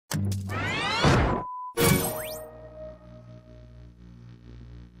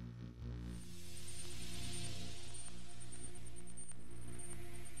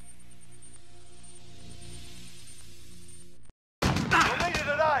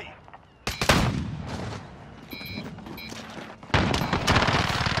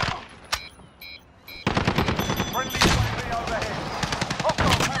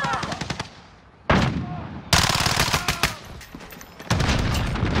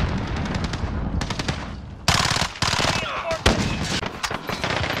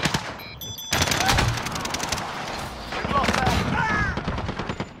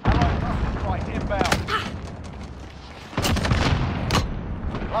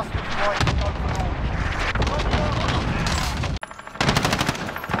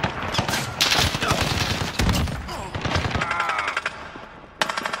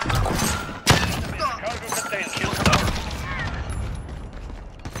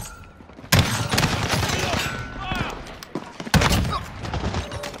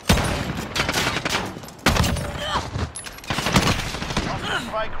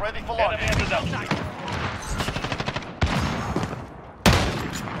Ready for launch.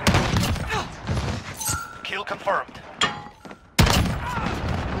 Kill confirmed.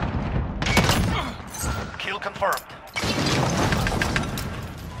 Kill confirmed.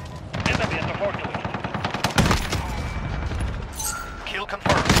 Enemy at the forklift. Kill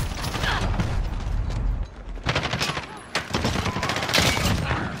confirmed.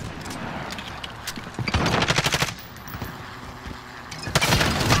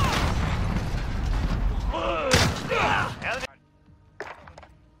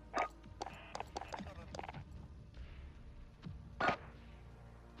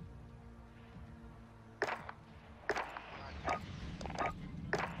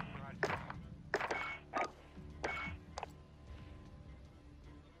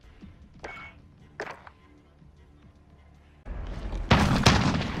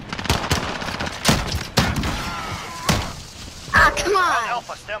 Come on!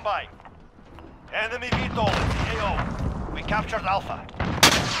 Alpha, stand by. Enemy VTOL in the AO. We captured Alpha.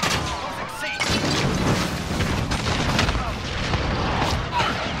 Losing C.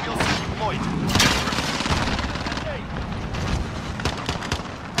 Shields deployed.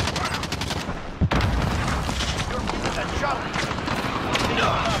 You're at Charlie.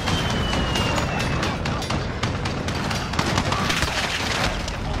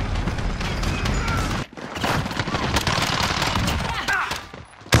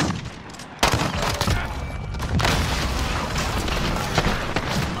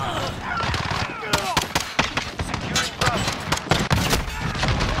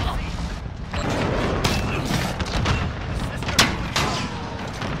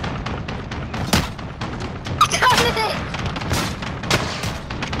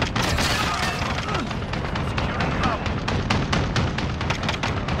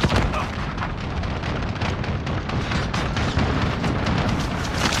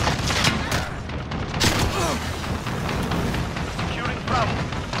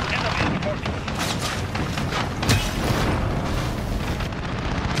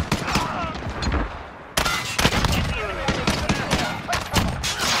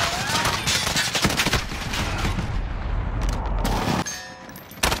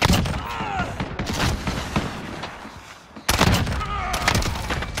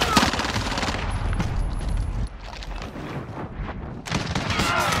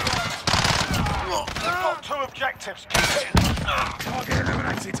 Objectives. Target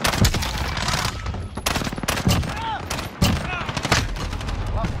eliminated.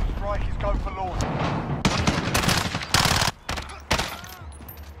 Last strike is go for launch.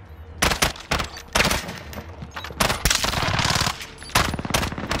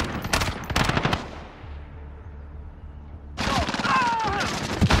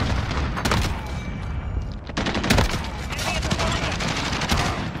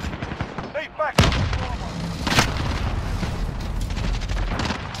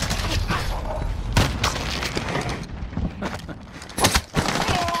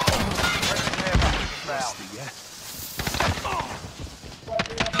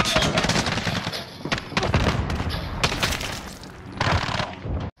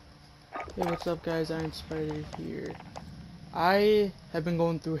 Hey, what's up guys, I'm Spider here. I have been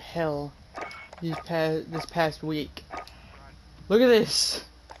going through hell this past week. Look at this!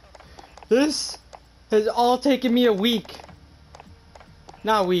 This has all taken me a week.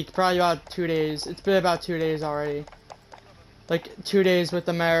 Not a week, probably about 2 days. It's been about 2 days already. Like 2 days with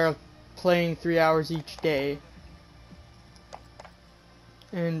the matter of playing 3 hours each day.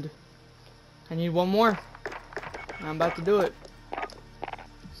 And I need one more. I'm about to do it.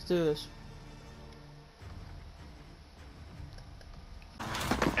 Let's do this.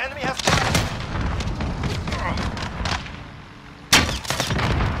 Enemy has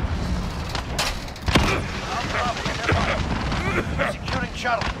securing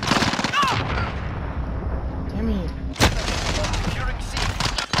shuttle. Damn it. Securing C.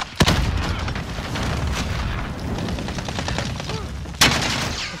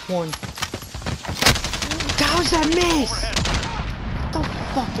 That's one. How was that miss? Get the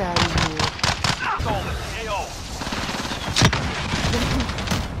fuck out of here. AO.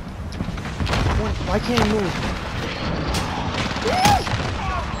 Why can't he move?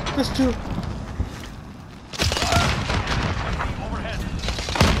 There's two. Overhead.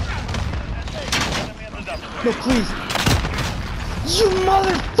 No, please. You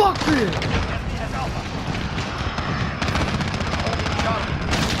motherfucker! Enemy has Alpha. Holding Charlie.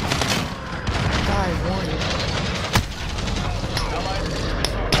 Die, warning. Allied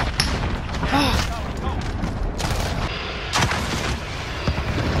Ah, go.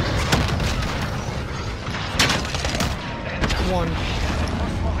 one.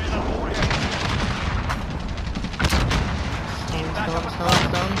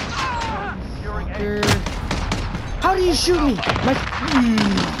 Stun. Fucker. How do you shoot me? My.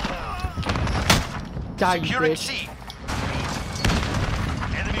 Die, you Securing bitch. C.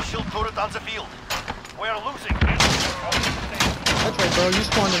 Enemy shield turret on the field. We are losing. That's right, bro. You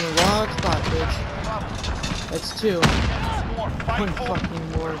spawned in the wrong spot, bitch. That's two. More One fight for.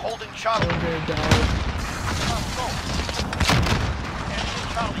 fucking more. Holding I'm Charlie. gonna die. Go. Enemy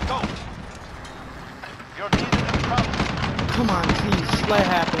Charlie, go. You're needed in Charlie. Come on, please. Just let it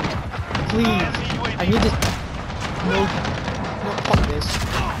happen. Please. I need this. No, fuck this.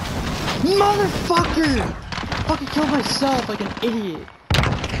 Motherfucker! Fucking killed myself like an idiot.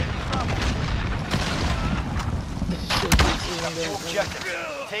 This shit keeps even getting better. Objective.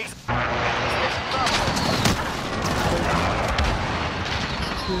 Takes.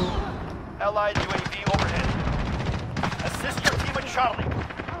 Two. Allied UAV overhead. Assist your team at Charlie.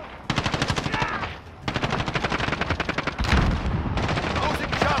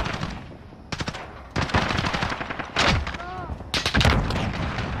 Losing Charlie.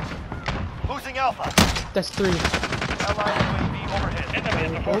 Losing Alpha. That's three. Allied UAV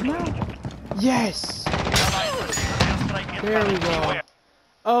overhead. Hold now? Yes! There we go.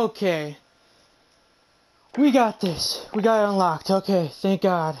 Okay. We got this. We got it unlocked. Okay, thank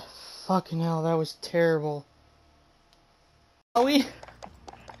God. Fucking hell, that was terrible. Are we?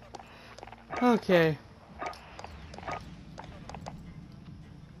 Okay.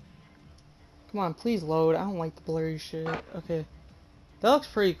 Come on, please load. I don't like the blurry shit. Okay. That looks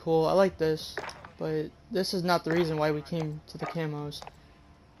pretty cool. I like this. But this is not the reason why we came to the camos.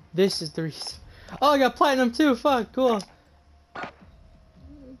 This is the reason. Oh, I got platinum too. Fuck, cool.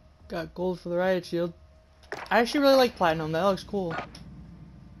 Got gold for the riot shield. I actually really like platinum. That looks cool.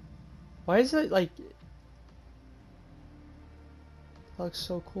 Why is it like... That looks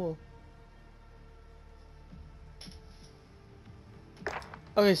so cool.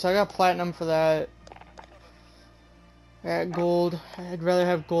 Okay, so I got platinum for that. I got gold. I'd rather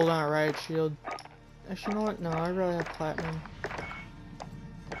have gold on a riot shield. Actually, you know what? No, I'd rather have platinum.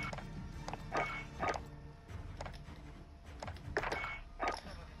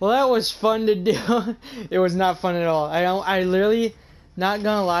 Well, that was fun to do. It was not fun at all. I literally, not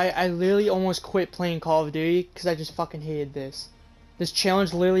gonna lie, I literally almost quit playing Call of Duty because I just fucking hated this. This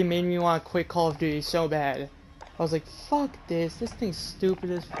challenge literally made me want to quit Call of Duty so bad. I was like, fuck this. This thing's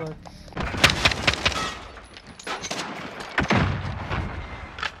stupid as fuck.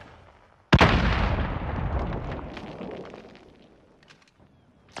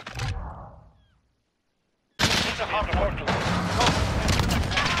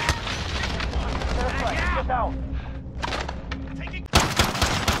 Get down.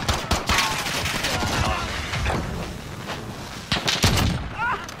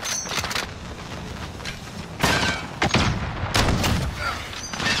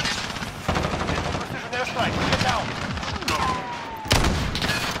 Precision airstrike. Get down.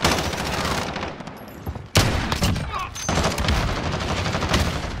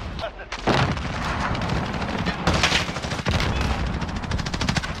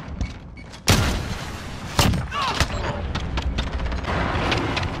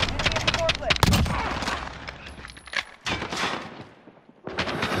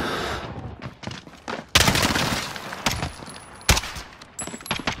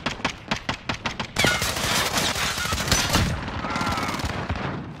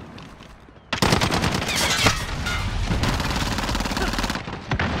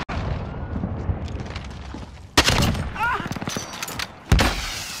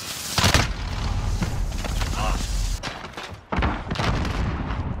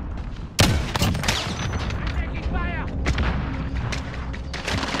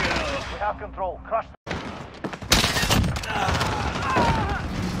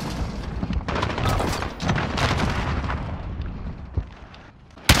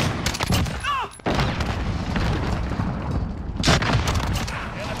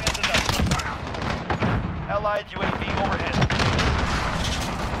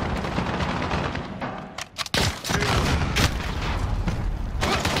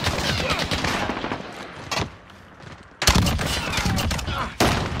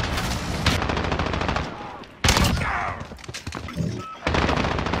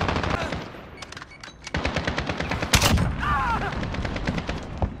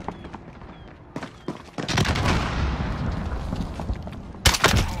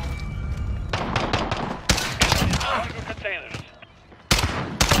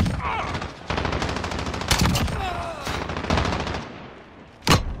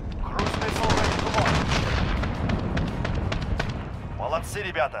 Молодцы,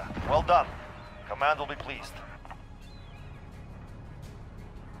 ребята. Well done. Command will be pleased.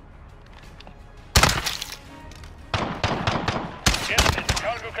 Get in the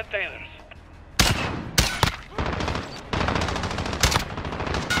cargo containers.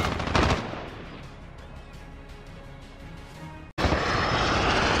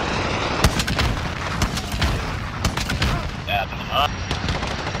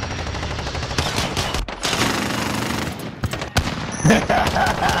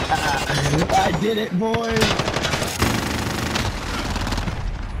 I did it, boys!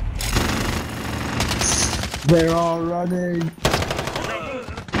 They're all running.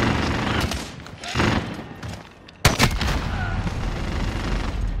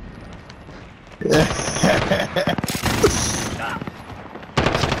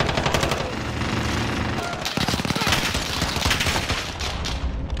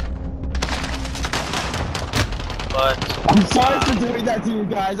 I'm sorry for doing that to you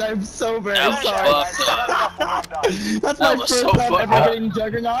guys. I'm so very sorry. That's my first time ever hitting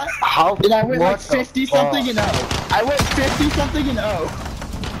Juggernaut. And I went like 50 something and 0. I went 50 something and 0.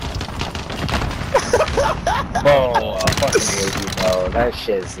 Bro, I fucking hate you, bro. That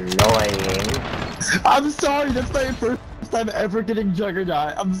shit's annoying. I'm sorry. That's my first time ever getting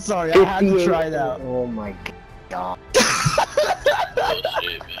Juggernaut. I'm sorry. I had to try it out. Oh my god.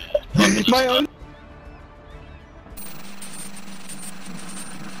 My own